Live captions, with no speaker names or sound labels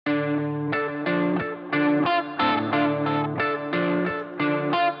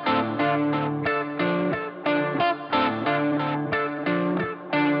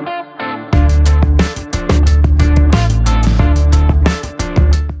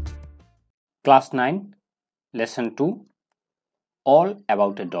Class 9 lesson 2 all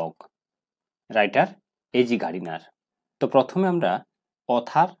about a dog writer AG Gardiner. তো প্রথমে আমরা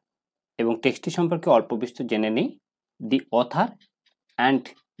অথার এবং টেক্সটটি সম্পর্কে অল্প বিস্তর জেনে নিই। দি অথার অ্যান্ড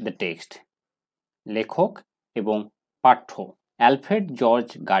দ্য টেক্সট, লেখক এবং পাঠ্য অ্যালফ্রেড জর্জ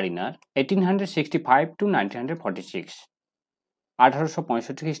গার্ডিনার 1865 to 1946,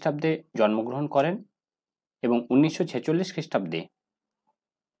 1865 খ্রিস্টাব্দে জন্মগ্রহণ করেন এবং 1946 খ্রিস্টাব্দে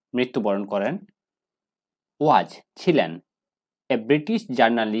মৃত্যুবরণ করেন। ওয়াজ ছিলেন এ ব্রিটিশ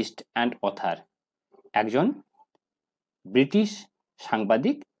জার্নালিস্ট অ্যান্ড অথার, একজন ব্রিটিশ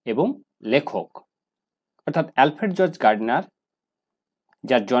সাংবাদিক এবং লেখক। অর্থাৎ অ্যালফ্রেড জর্জ গার্ডিনার,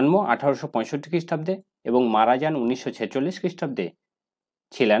 যার জন্ম 1865 খ্রিস্টাব্দে এবং মারা যান 1946 খ্রিস্টাব্দে,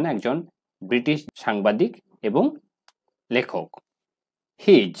 ছিলেন একজন ব্রিটিশ সাংবাদিক এবং লেখক।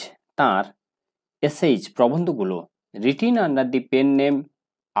 হিজ, তাঁর এসেইজ প্রবন্ধগুলো, written under the pen name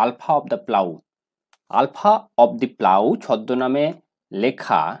alpha of the plough, alpha of the plough ছদ্মনামে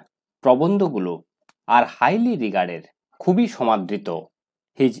লেখা প্রবন্ধগুলো আর হাইলি রিগার্ডের, খুবই সমাদৃত।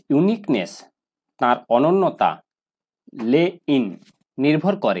 হিজ ইউনিকনেস, তাঁর অনন্যতা, লে ইন,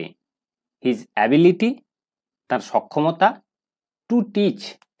 নির্ভর করে, হিজ অ্যাবিলিটি, তাঁর সক্ষমতা, টু টিচ,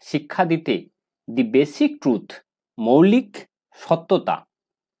 শিক্ষা দিতে, দি বেসিক ট্রুথ, মৌলিক সত্যতা,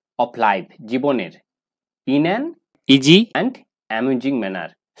 অফ লাইফ, জীবনের, in an easy and amusing manner,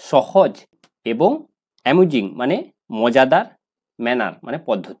 সহজ এবং অ্যামিউজিং মানে মজাদার, ম্যানার মানে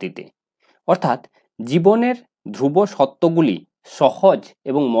পদ্ধতিতে। অর্থাৎ জীবনের ধ্রুব সত্যগুলি সহজ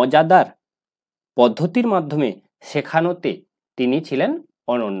এবং মজাদার পদ্ধতির মাধ্যমে শেখানোতে তিনি ছিলেন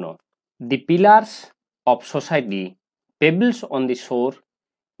অনন্য। দি pillars of society, pebbles on the শোর,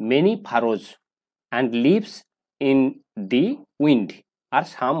 many ফারোজ and lives in the wind R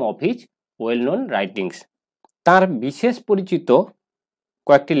some of his well known writings. তার বিশেষ পরিচিত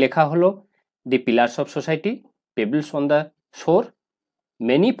কয়েকটি লেখা হলো দি pillars of society, pebbles on the শোর,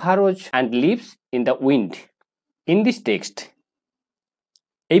 many ফারোজ and lives in the wind. In this text,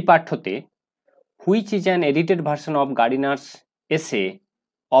 এই পাঠ্যতে, which is an edited version of গার্ডিনার্স এসে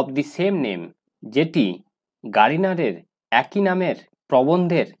of the same name, যেটি গার্ডিনারের একই নামের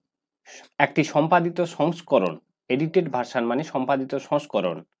প্রবন্ধের একটি সম্পাদিত সংস্করণ, এডিটেড ভার্সন মানে সম্পাদিত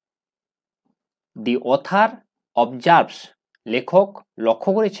সংস্করণ। দি অথার অবজার্ভস, লেখক লক্ষ্য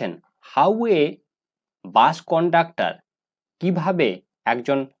করেছেন, হাউ এ বাস কন্ডাক্টর, কিভাবে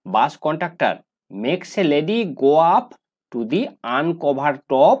একজন বাস conductor, makes a lady go up to the uncover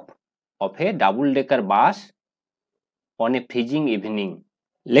top of A double decker bus on a freezing evening.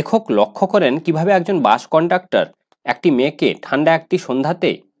 লেখক লক্ষ্য করেন কিভাবে একজন বাস কন্ডাক্টর একটি মেয়েকে ঠান্ডা একটি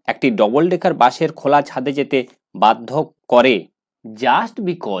সন্ধ্যাতে একটি ডবল ডেকার বাসের খোলা ছাদে যেতে বাধ্য করে। জাস্ট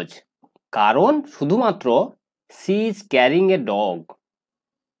বিকজ, কারণ শুধুমাত্র, C is carrying a dog,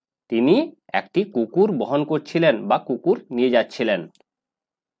 তিনি একটি কুকুর বহন করছিলেন বা কুকুর নিয়ে যাচ্ছিলেন।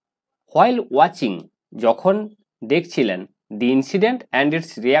 হোয়াইল ওয়াচিং, যখন দেখছিলেন, দি incident and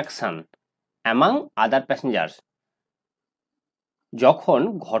it's reaction among other passengers, যখন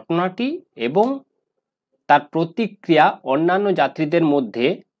ঘটনাটি এবং তার প্রতিক্রিয়া অন্যান্য যাত্রীদের মধ্যে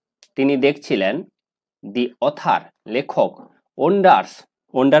তিনি দেখছিলেন। দি অথার, লেখক, ওন্ডার্স,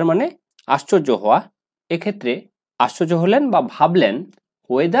 ওন্ডার মানে আশ্চর্য হওয়া, এক্ষেত্রে আশ্চর্য হলেন বা ভাবলেন,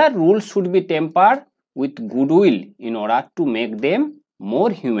 whether rules should be tempered with goodwill in order to make them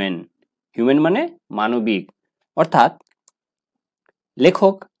more human, human মানে মানবিক। অর্থাৎ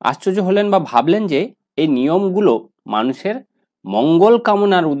লেখক আশ্চর্য হলেন বা ভাবলেন যে এই নিয়মগুলো মানুষের মঙ্গল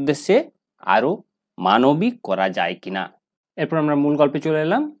কামনার উদ্দেশ্যে আরো মানবিক করা যায় কিনা। এরপর আমরা মূল গল্পে চলে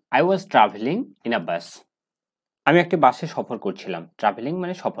এলাম। I was travelling in a বাস, আমি একটি বাসে সফর করছিলাম। ট্রাভেলিং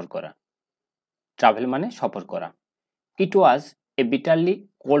মানে সফর করা, ট্রাভেল মানে সফর করা। ইট ওয়াজ এ বিটারলি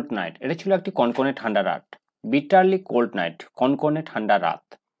কোল্ড নাইট, এটা ছিল একটি কনকনে ঠান্ডা রাত। বিটারলি কোল্ড নাইট, কনকনে ঠান্ডা রাত।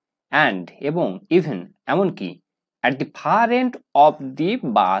 অ্যান্ড এবং ইভেন এমনকি, at the fur end of the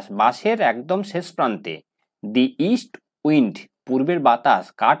বাস, বাসের একদম শেষ প্রান্তে, দি ইস্ট উইন্ড, পূর্বের বাতাস,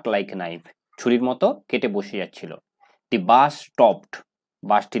 কাট লাইক নাইফ, ছুরির মতো কেটে বসে যাচ্ছিল। দি বাস স্টপড,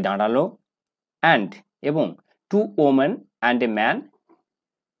 বাসটি দাঁড়ালো। অ্যান্ড এবং to women and a man,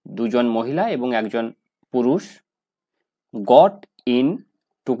 দুজন মহিলা এবং একজন পুরুষ, গট ইন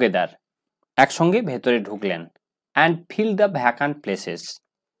টুগেদার, একসঙ্গে ভেতরে ঢুকলেন। And feel the vacant places,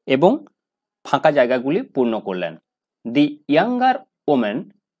 এবং ফাঁকা জায়গাগুলি পূর্ণ করলেন। দি ইয়াঙ্গার ওমেন,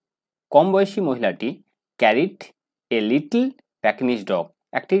 কম বয়সী মহিলাটি, ক্যারিড এ লিটল প্যাকিনিজ ডগ,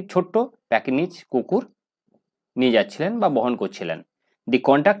 একটি ছোট্ট প্যাকিনিজ কুকুর নিয়ে যাচ্ছিলেন বা বহন করছিলেন। দি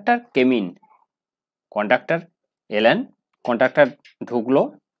কন্ডাক্টর কেম ইন, কন্ডাক্টর এলেন, কন্ডাক্টর ঢুকলো।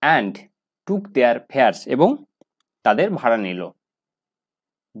 অ্যান্ড টুক দেয়ার ফেয়ার্স, এবং তাদের ভাড়া নিল।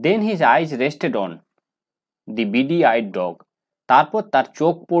 দেন his eyes rested on the BD I'd dog, তারপর তার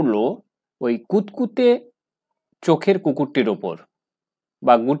চোখ পড়ল ওই কুতকুতে চোখের কুকুরটির ওপর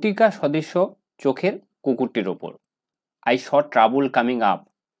বা গুটিকা সদৃশ চোখের কুকুরটির ওপর। I saw trouble coming up,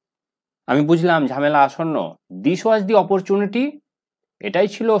 আমি বুঝলাম ঝামেলা আসন্ন। দিস ওয়াজ দি অপরচুনিটি, এটাই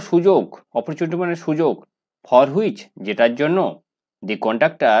ছিল সুযোগ, অপরচুনিটি মানে সুযোগ, ফর হুইচ যেটার জন্য দি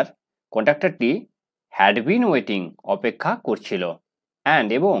কন্ট্রাক্টরটি হ্যাড বিন ওয়েটিং অপেক্ষা করছিল, অ্যান্ড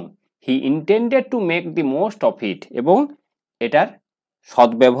এবং হি intended to make the most of it এবং এটার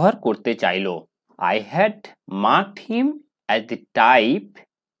সদ্ব্যবহার করতে চাইল। I had marked him as the type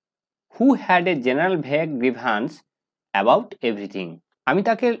who had a general ভ্যাগ grievance about everything, আমি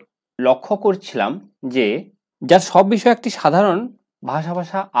তাকে লক্ষ্য করছিলাম যে যার সব বিষয়ে একটি সাধারণ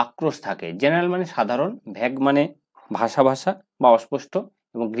ভাষা আক্রোশ থাকে। জেনারেল মানে সাধারণ, ভ্যাগ মানে ভাষা বা অস্পষ্ট,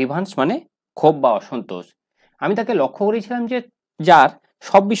 এবং গ্রিভান্স মানে ক্ষোভ বা অসন্তোষ। আমি তাকে লক্ষ্য করেছিলাম যে যার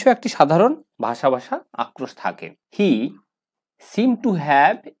সব বিষয়ে একটি সাধারণ ভাষা আক্রোশ থাকে। হি seem to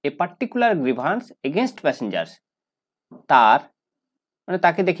have a particular grievance against passengers, তার মানে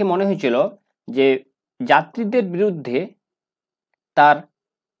তাকে দেখে মনে হয়েছিল যে যাত্রীদের বিরুদ্ধে তার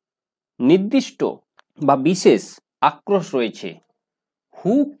নির্দিষ্ট বা বিশেষ আক্রোশ রয়েছে।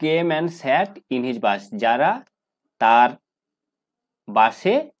 হু came and SAT in his বাস, যারা তার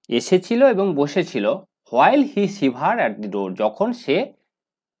বাসে এসেছিল এবং বসেছিল। হোয়াইল হি শিভার অ্যাট দি ডোর, যখন সে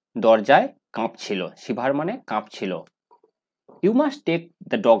দরজায় কাঁপছিল। শিভার মানে কাঁপছিল। You must take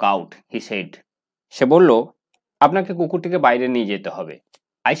the dog out, he said, সে বলল আপনাকে কুকুরটিকে বাইরে নিয়ে যেতে হবে।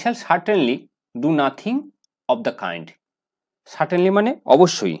 I shall certainly do nothing of the kind, certainly মানে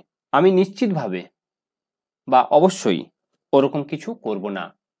অবশ্যই, আমি নিশ্চিতভাবে বা অবশ্যই ওরকম কিছু করব না।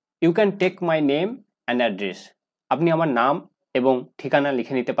 You can take my name and address, আপনি আমার নাম এবং ঠিকানা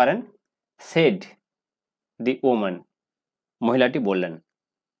লিখে নিতে পারেন। সেড দি ওম্যান, মহিলাটি বললেন।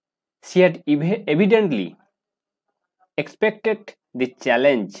 She had evidently expected the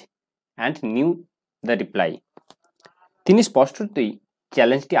challenge and new the reply, তিনি স্পষ্টতই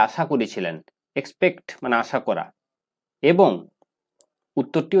চ্যালেঞ্জটি আশা করেছিলেন। এক্সপেক্ট মানে আশা করা, এবং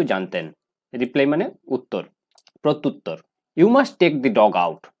উত্তরটিও জানতেন। রিপ্লাই মানে উত্তর, প্রত্যুত্তর। You must take the dog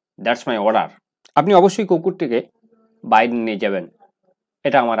out, that's my order, আপনি অবশ্যই কুকুরটিকে বাইরে নিয়ে যাবেন,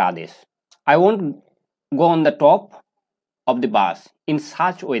 এটা আমার আদেশ। I won't go on the top of the bus in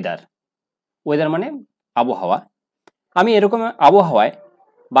such weather, weather মানে আবহাওয়া, আমি এরকম আবহাওয়ায়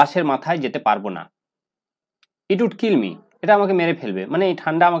বাসের মাথায় যেতে পারবো না। ইট উড কিল মি, এটা আমাকে মেরে ফেলবে, মানে এই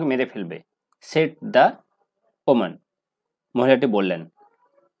ঠান্ডা আমাকে মেরে ফেলবে। সেড দ্য ওম্যান, মহিলাটি বললেন।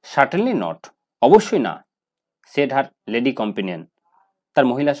 সার্টেনলি নট, অবশ্যই না। সেড হার লেডি কম্পেনিয়ন, তার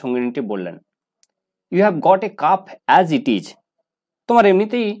মহিলা সঙ্গিনীটি বললেন। You have got a calf as it is, তোমার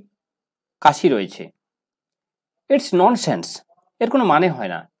এমনিতেই কাশি রয়েছে। ইটস ননসেন্স, এর কোনো মানে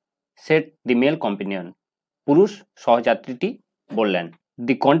হয় না। সেড দি মেল কম্পেনিয়ন, পুরুষ সহযাত্রীটি বললেন।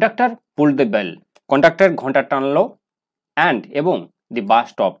 দি conductor pulled the bell, conductor ঘন্টা টানলো। অ্যান্ড এবং দি বাস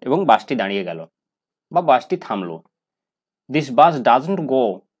স্টপ, এবং বাসটি দাঁড়িয়ে গেল বা বাসটি থামলো। This bus doesn't go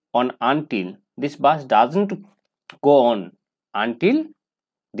on until, this bus doesn't go on until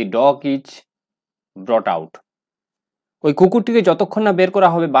the dog is ব্রট out, ওই কুকুরটিকে যতক্ষণ না বের করা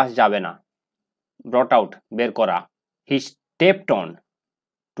হবে বাস যাবে না। ব্রট আউট বের করা। হি stepped on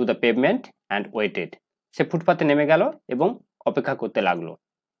to the pavement and weighted, সে ফুটপাতে নেমে গেল এবং অপেক্ষা করতে লাগলো।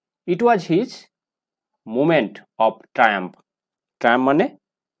 ইট was his moment of Triumf, Triumf মানে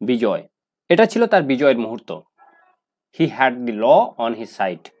বিজয়, এটা ছিল তার বিজয়ের মুহূর্ত। He had the law on his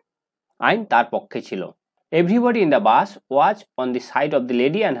side, আইন তার পক্ষে ছিল। Everybody in the bus was on the side of the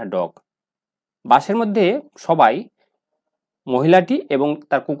lady and her dog, বাসের মধ্যে সবাই মহিলাটি এবং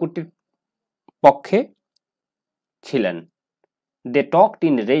তার কুকুরটির পক্ষে ছিলেন। দে talked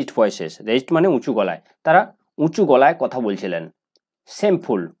in raised voices, raised মানে উঁচু গলায়, তারা উঁচু গলায় কথা বলছিলেন।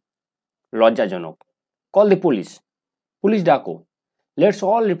 সেমফুল, লজ্জাজনক। কল দি পুলিশ, পুলিশ ডাকো। লেটস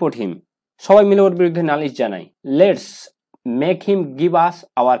অল রিপোর্ট হিম, সবাই মিলে ওর বিরুদ্ধে নালিশ জানাই। Let's make him give us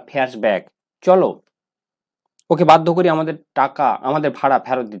our fairs back, চলো ওকে বাধ্য করি আমাদের টাকা, আমাদের ভাড়া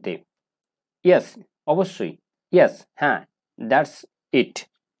ফেরত দিতে। ইয়েস, অবশ্যই। ইয়েস, হ্যাঁ। দ্যাটস ইট,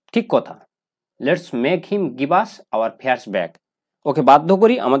 ঠিক কথা। Let's make him give us our fairs back, ওকে বাধ্য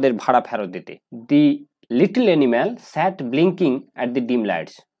করি আমাদের ভাড়া ফেরত দিতে। দি little animal SAT blinking at the ডিম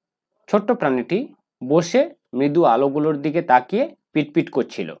লাইটস, ছোট্ট প্রাণীটি বসে মৃদু আলোগুলোর দিকে তাকিয়ে পিটপিট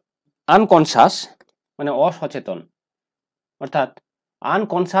করছিল। আনকনসাস মানে অসচেতন, অর্থাৎ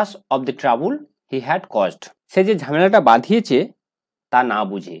unconscious of the trouble he had caused, সে যে ঝামেলাটা বাঁধিয়েছে তা না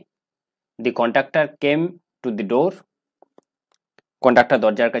বুঝে। দি conductor came to the door, conductor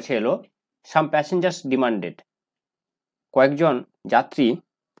দরজার কাছে এলো। সাম প্যাসেঞ্জার্স ডিমান্ডেড, কয়েকজন যাত্রী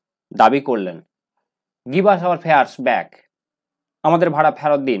দাবি করলেন, give us our fairs back, আমাদের ভাড়া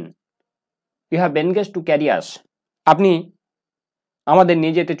ফেরত দিন। You have engaged to carry আস, আপনি আমাদের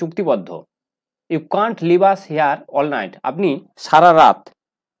নিয়ে যেতে চুক্তিবদ্ধ। You can't leave us here all night, আপনি সারা রাত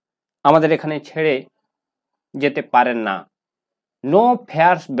আমাদের এখানে ছেড়ে যেতে পারেন না। নো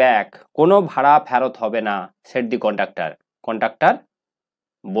ফেয়ার্স ব্যাক, কোনো ভাড়া ফেরত হবে না, সেড দি কন্ডাক্টর, কন্ডাক্টর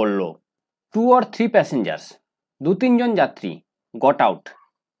বলল। 2 or 3 প্যাসেঞ্জার্স, 2-3 জন যাত্রী গট আউট,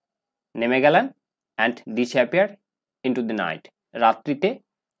 নেমে গেলেন, and disappear into the night, রাত্রিতে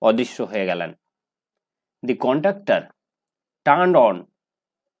অদৃশ্য হয়ে গেলেন। দি conductor turned on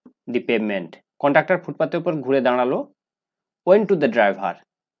the pavement, conductor ফুটপাতের উপর ঘুরে দাঁড়ালো। ওয়েন্ট টু দ্য ড্রাইভার,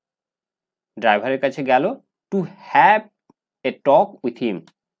 ড্রাইভারের কাছে গেল, to have a talk with him,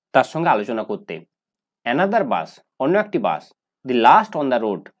 তার সঙ্গে আলোচনা করতে। অ্যানাদার বাস, অন্য একটি বাস, the last on the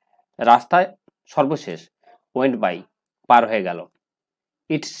road, রাস্তায় সর্বশেষ, ওয়েন্ট বাই, পার হয়ে গেল।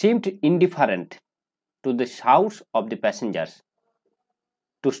 ইট seemed indifferent to the শাউটস of the passengers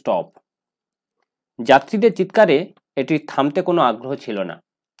to stop, যাত্রীদের চিৎকারে এটি থামতে কোনো আগ্রহ ছিল না।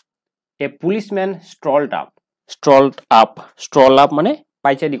 এ পুলিশম্যান স্ট্রল আপ মানে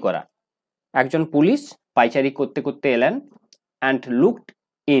পাইচারি করা, একজন পুলিশ পাইচারি করতে করতে এলেন, and looked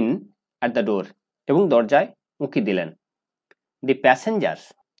in at the door, এবং দরজায় উঁকি দিলেন। দি প্যাসেঞ্জার্স,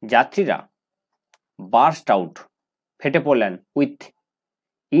 যাত্রীরা, বার্স্ট আউট, ফেটে পড়লেন, উইথ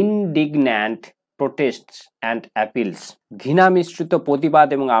ইনডিগন্যান্ট প্রোটেস্টস অ্যান্ড অ্যাপিলস, ঘৃণা মিশ্রিত প্রতিবাদ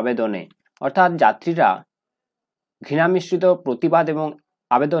এবং আবেদনে, অর্থাৎ যাত্রীরা ঘৃণা মিশ্রিত প্রতিবাদ এবং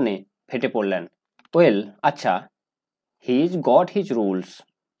আবেদনে ফেটে পড়লেন। ওয়েল, আচ্ছা, he is goat his rules,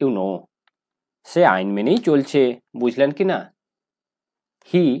 you know, সে আইন মেনেই চলছে, বুঝলেন কি না।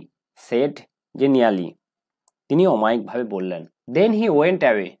 হি সেড জেনিয়ালি, তিনি অমায়িকভাবে বললেন। দেন he went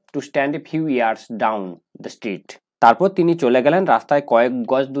away to stand a few years down the street, তারপর তিনি চলে গেলেন রাস্তায় কয়েক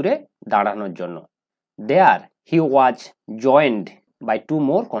গজ দূরে দাঁড়ানোর জন্য। দেয়ার হি ওয়াজ জয়েন্ড বাই 2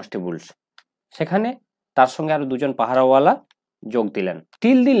 more কনস্টেবলস, সেখানে তার সঙ্গে আরো 2 জন পাহারাওয়ালা যোগ দিলেন।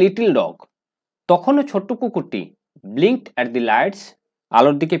 টিল দি লিটল ডগ, তখনও ছোট্ট কুকুরটি, ব্লিঙ্কড অ্যাট দি লাইটস,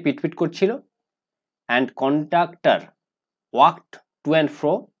 আলোর দিকে পিটপিট করছিল। And conductor walked two and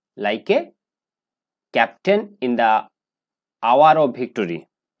ফ্রো like a captain in the our of victory,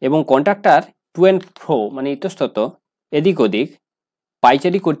 এবং কন্ডাক্টর টু অ্যান্ড ফ্রো মানে ইতস্তত, এদিক ওদিক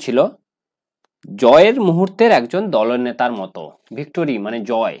পাইচারি করছিল জয়ের মুহূর্তের একজন দলনেতার মতো। ভিক্টোরি মানে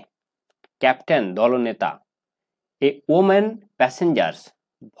জয়, ক্যাপ্টেন দলনেতা। A woman passengers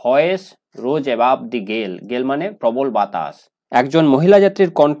voice rose above দি গেল, গেল মানে প্রবল বাতাস, একজন মহিলা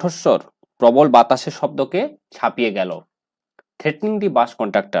যাত্রীর কণ্ঠস্বর প্রবল বাতাসের শব্দকে ছাপিয়ে গেল। থ্রেটনিং দি বাস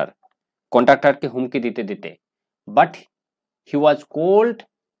কন্ডাক্টর, কন্ডাক্টরকে হুমকি দিতে দিতে। But he was cold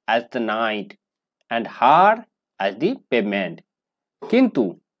as the night and hard as the pavement, কিন্তু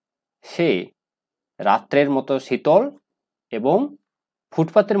সে রাত্রের মতো শীতল এবং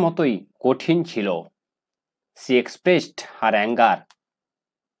ফুটপাতের মতোই কঠিন ছিল। C expressed her anger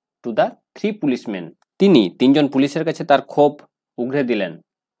to the 3 policeman, তিনি 3 জন পুলিশের কাছে তার ক্ষোভ উগরে দিলেন।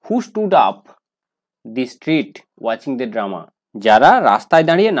 হু stood up the street watching the drama, যারা রাস্তায়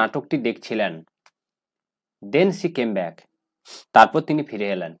দাঁড়িয়ে নাটকটি দেখছিলেন। দেন সি কেম ব্যাক, তারপর তিনি ফিরে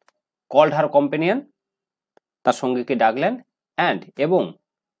এলেন। কল্ড হার কম্পেনিয়ন, তার সঙ্গীকে ডাকলেন, অ্যান্ড এবং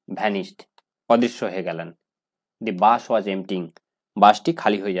ভ্যানিশড, অদৃশ্য হয়ে গেলেন। দি বাস ওয়াজ এমটিং, বাসটি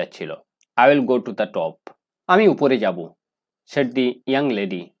খালি হয়ে যাচ্ছিল। I will go to the top, আমি উপরে যাব, সেড দি ইয়াং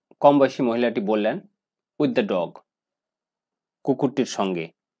লেডি, কম বয়সী মহিলাটি বললেন। উইথ দ্য ডগ, কুকুরটির সঙ্গে,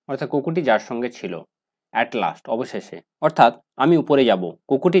 অর্থাৎ কুকুরটি যার সঙ্গে ছিল। অ্যাট লাস্ট, অবশেষে, অর্থাৎ আমি উপরে যাব,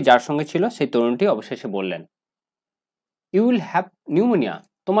 কুকুরটি যার সঙ্গে ছিল সেই তরুণটি অবশেষে বললেন। ইউ উইল হ্যাভ নিউমোনিয়া,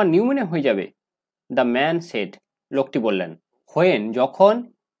 তোমার নিউমোনিয়া হয়ে যাবে। দ্য ম্যান সেড, লোকটি বললেন। হোয়েন, যখন,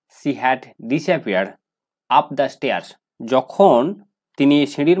 she had disappear up the stairs, যখন তিনি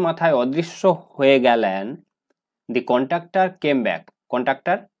সিঁড়ির মাথায় অদৃশ্য হয়ে গেলেন। দি কন্ডাক্টর কেম ব্যাক,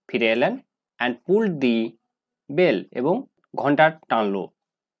 কন্ডাক্টর ফিরে এলেন। অ্যান্ড পুলড দি বেল, এবং ঘন্টা টানলো।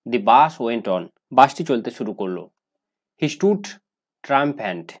 দি বাস ওয়েন্ট অন, বাসটি চলতে শুরু করলো। হি স্টুড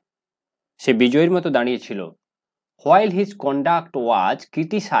ট্রাম্প্যান্ট, সে বিজয়ীর মতো দাঁড়িয়েছিল। While his conduct was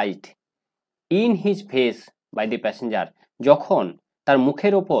criticised in his face by the passenger, যখন তার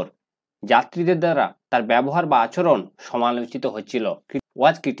মুখের ওপর যাত্রীদের দ্বারা তার ব্যবহার বা আচরণ সমালোচিত হচ্ছিল।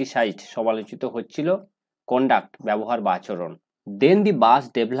 ওয়াজ ক্রিটিসাইজড, সমালোচিত হচ্ছিল, কন্ডাক্ট ব্যবহার বা আচরণ। দেন দি বাস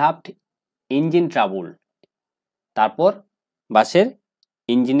ডেভেলপড ইঞ্জিন ট্রাবল, তারপর বাসের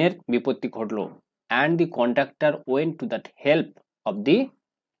ইঞ্জিনের বিপত্তি ঘটল। And the conductor went to the help of the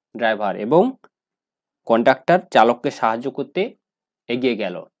driver, এবং কন্ডাক্টর চালককে সাহায্য করতে এগিয়ে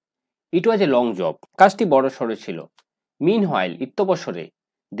গেল। ইট ওয়াজ এ লং জব, কাজটি বড় সড়ো ছিল। মিন while, ইত্যবসরে,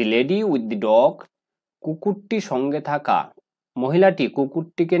 the lady with the dog, কুকুরটি সঙ্গে থাকা মহিলাটি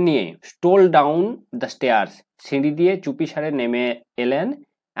কুকুরটিকে নিয়ে স্টোল ডাউন দ্য স্টেয়ার্স, সিঁড়ি দিয়ে চুপিসারে নেমে এলেন,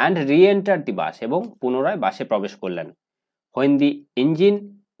 অ্যান্ড রি এন্টার দি বাস, এবং পুনরায় বাসে প্রবেশ করলেন। When the engine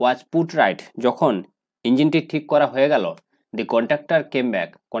was put right, যখন ইঞ্জিনটি ঠিক করা হয়ে গেল, দি কন্ডাক্টর কেম ব্যাক,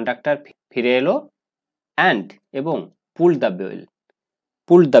 কন্ডাক্টর ফিরে এলো, অ্যান্ড এবং পুল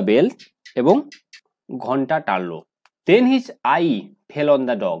দ্য বেল, এবং ঘন্টা টানলো। দেন his eye fail on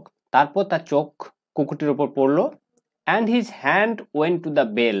the dog, তারপর তার চোখ কুকুরটির উপর পড়লো, and his hand went to the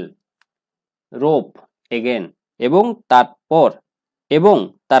bell rope again, এবং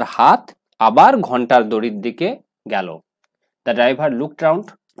তার হাত আবার ঘন্টার দড়ির দিকে গেল। দ্য ড্রাইভার লুকড রাউন্ড,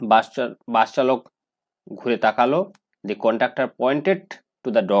 বাস চালক ঘুরে তাকালো। দি conductor pointed to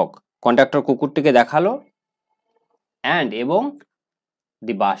the dog, conductor কুকুরটিকে দেখালো, অ্যান্ড এবং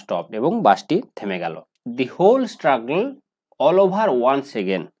দি বাস স্টপ, এবং বাসটি থেমে গেল। The whole struggle all over once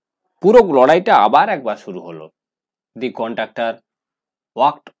again, পুরো লড়াইটা আবার একবার শুরু হলো। দি conductor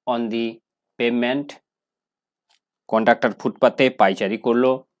walked on the pavement, conductor ফুটপাতে পায়চারি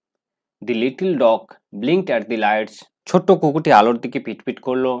করলো। দি little dog ব্লিঙ্কড at the lights, ছোট্ট কুকুরটি আলোর দিকে পিটপিট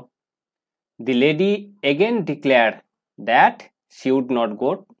করলো। দি lady again declare that she would not go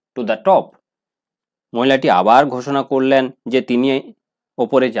to the top, মহিলাটি আবার ঘোষণা করলেন যে তিনি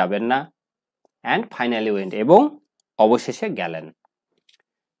ওপরে যাবেন না। অ্যান্ড ফাইনালি ওয়েন্ট, এবং অবশেষে গেলেন।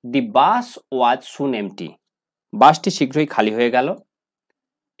 দি বাস ওয়াজ সুন এমটি, বাসটি শীঘ্রই খালি হয়ে গেল।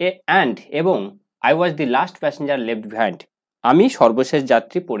 অ্যান্ড এবং I was the last passenger left behind, আমি সর্বশেষ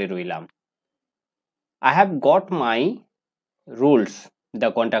যাত্রী পড়ে রইলাম। I have got my rules, the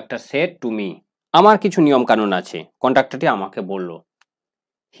conductor said to me, আমার কিছু নিয়ম কানুন আছে, কন্ডাক্টরটি আমাকে বলল।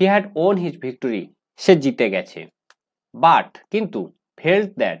 He had won his victory, সে জিতে গেছে। বাট কিন্তু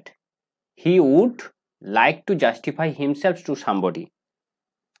felt that he would like to justify himself to somebody,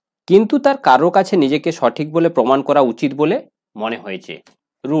 কিন্তু তার কারো কাছে নিজেকে সঠিক বলে প্রমাণ করা উচিত বলে মনে হয়েছে।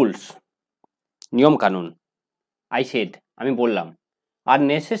 রুলস, নিয়ম কানুন। আই সেড, আমি বললাম। আর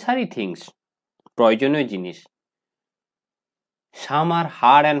নেসেসারি থিংস, প্রয়োজনীয় জিনিস। সাম আর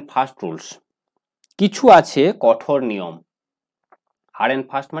হার্ড অ্যান্ড ফাস্ট রুলস, কিছু আছে কঠোর নিয়ম। হার্ড অ্যান্ড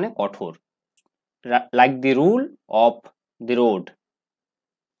ফাস্ট মানে কঠোর। Like the rule of the road,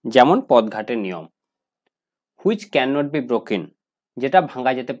 যেমন পথঘাটের নিয়ম। Which can not be broken, যেটা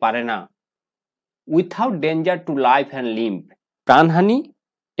ভাঙা যেতে পারে না। Without danger to life and limb, প্রাণহানি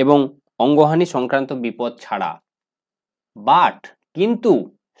এবং অঙ্গহানি সংক্রান্ত বিপদ ছাড়া। বাট কিন্তু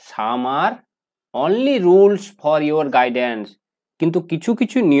সাম আর only rules for your guidance, কিন্তু কিছু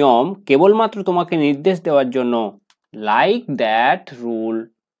কিছু নিয়ম কেবলমাত্র তোমাকে নির্দেশ দেওয়ার জন্য। Like that rule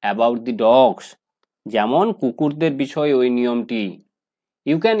about the dogs, যেমন কুকুরদের বিষয়ে ওই নিয়মটি।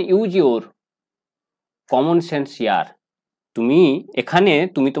 You can use your common sense here,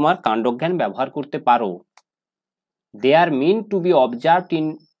 তুমি তোমার কাণ্ডজ্ঞান ব্যবহার করতে পারো। দে আর mean to B observed in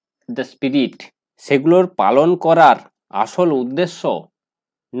the spirit, সেগুলোর পালন করার আসল উদ্দেশ্য।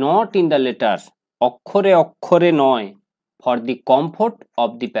 নট ইন দ্য লেটার্স, অক্ষরে অক্ষরে নয়। For the comfort of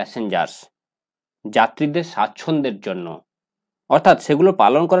the passengers, যাত্রীদের স্বাচ্ছন্দ্যের জন্য। অর্থাৎ সেগুলো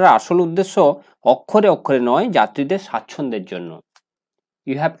পালন করার আসল উদ্দেশ্য অক্ষরে অক্ষরে নয়, যাত্রীদের স্বাচ্ছন্দ্যের জন্য।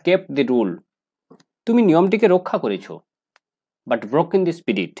 You have kept the rule, তুমি নিয়মটিকে রক্ষা করেছ। বাট ব্রোকেন দি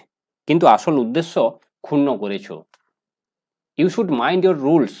স্পিরিট, কিন্তু আসল উদ্দেশ্য ক্ষুণ্ণ করেছ। You should mind your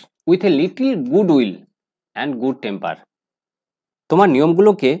rules with a little good will and good temper, তোমার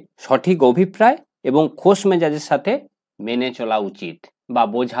নিয়মগুলোকে সঠিক অভিপ্রায় এবং খোশ মেজাজের সাথে মেনে চলা উচিত বা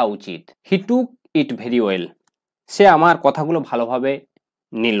বোঝা উচিত। হি টুক ইট ভেরি ওয়েল, সে আমার কথাগুলো ভালোভাবে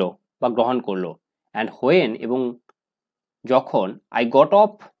নিল বা গ্রহণ করলো। অ্যান্ড হোয়েন, এবং যখন আই গট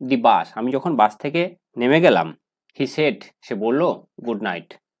অফ দি বাস, আমি যখন বাস থেকে নেমে গেলাম। হি সেড, সে বলল, গুড নাইট,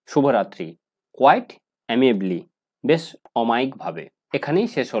 শুভরাত্রি। কোয়াইট অ্যামিয়েবলি, বেশ অমায়িকভাবে। এখানেই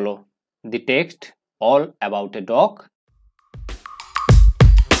শেষ হলো দি text all about a dog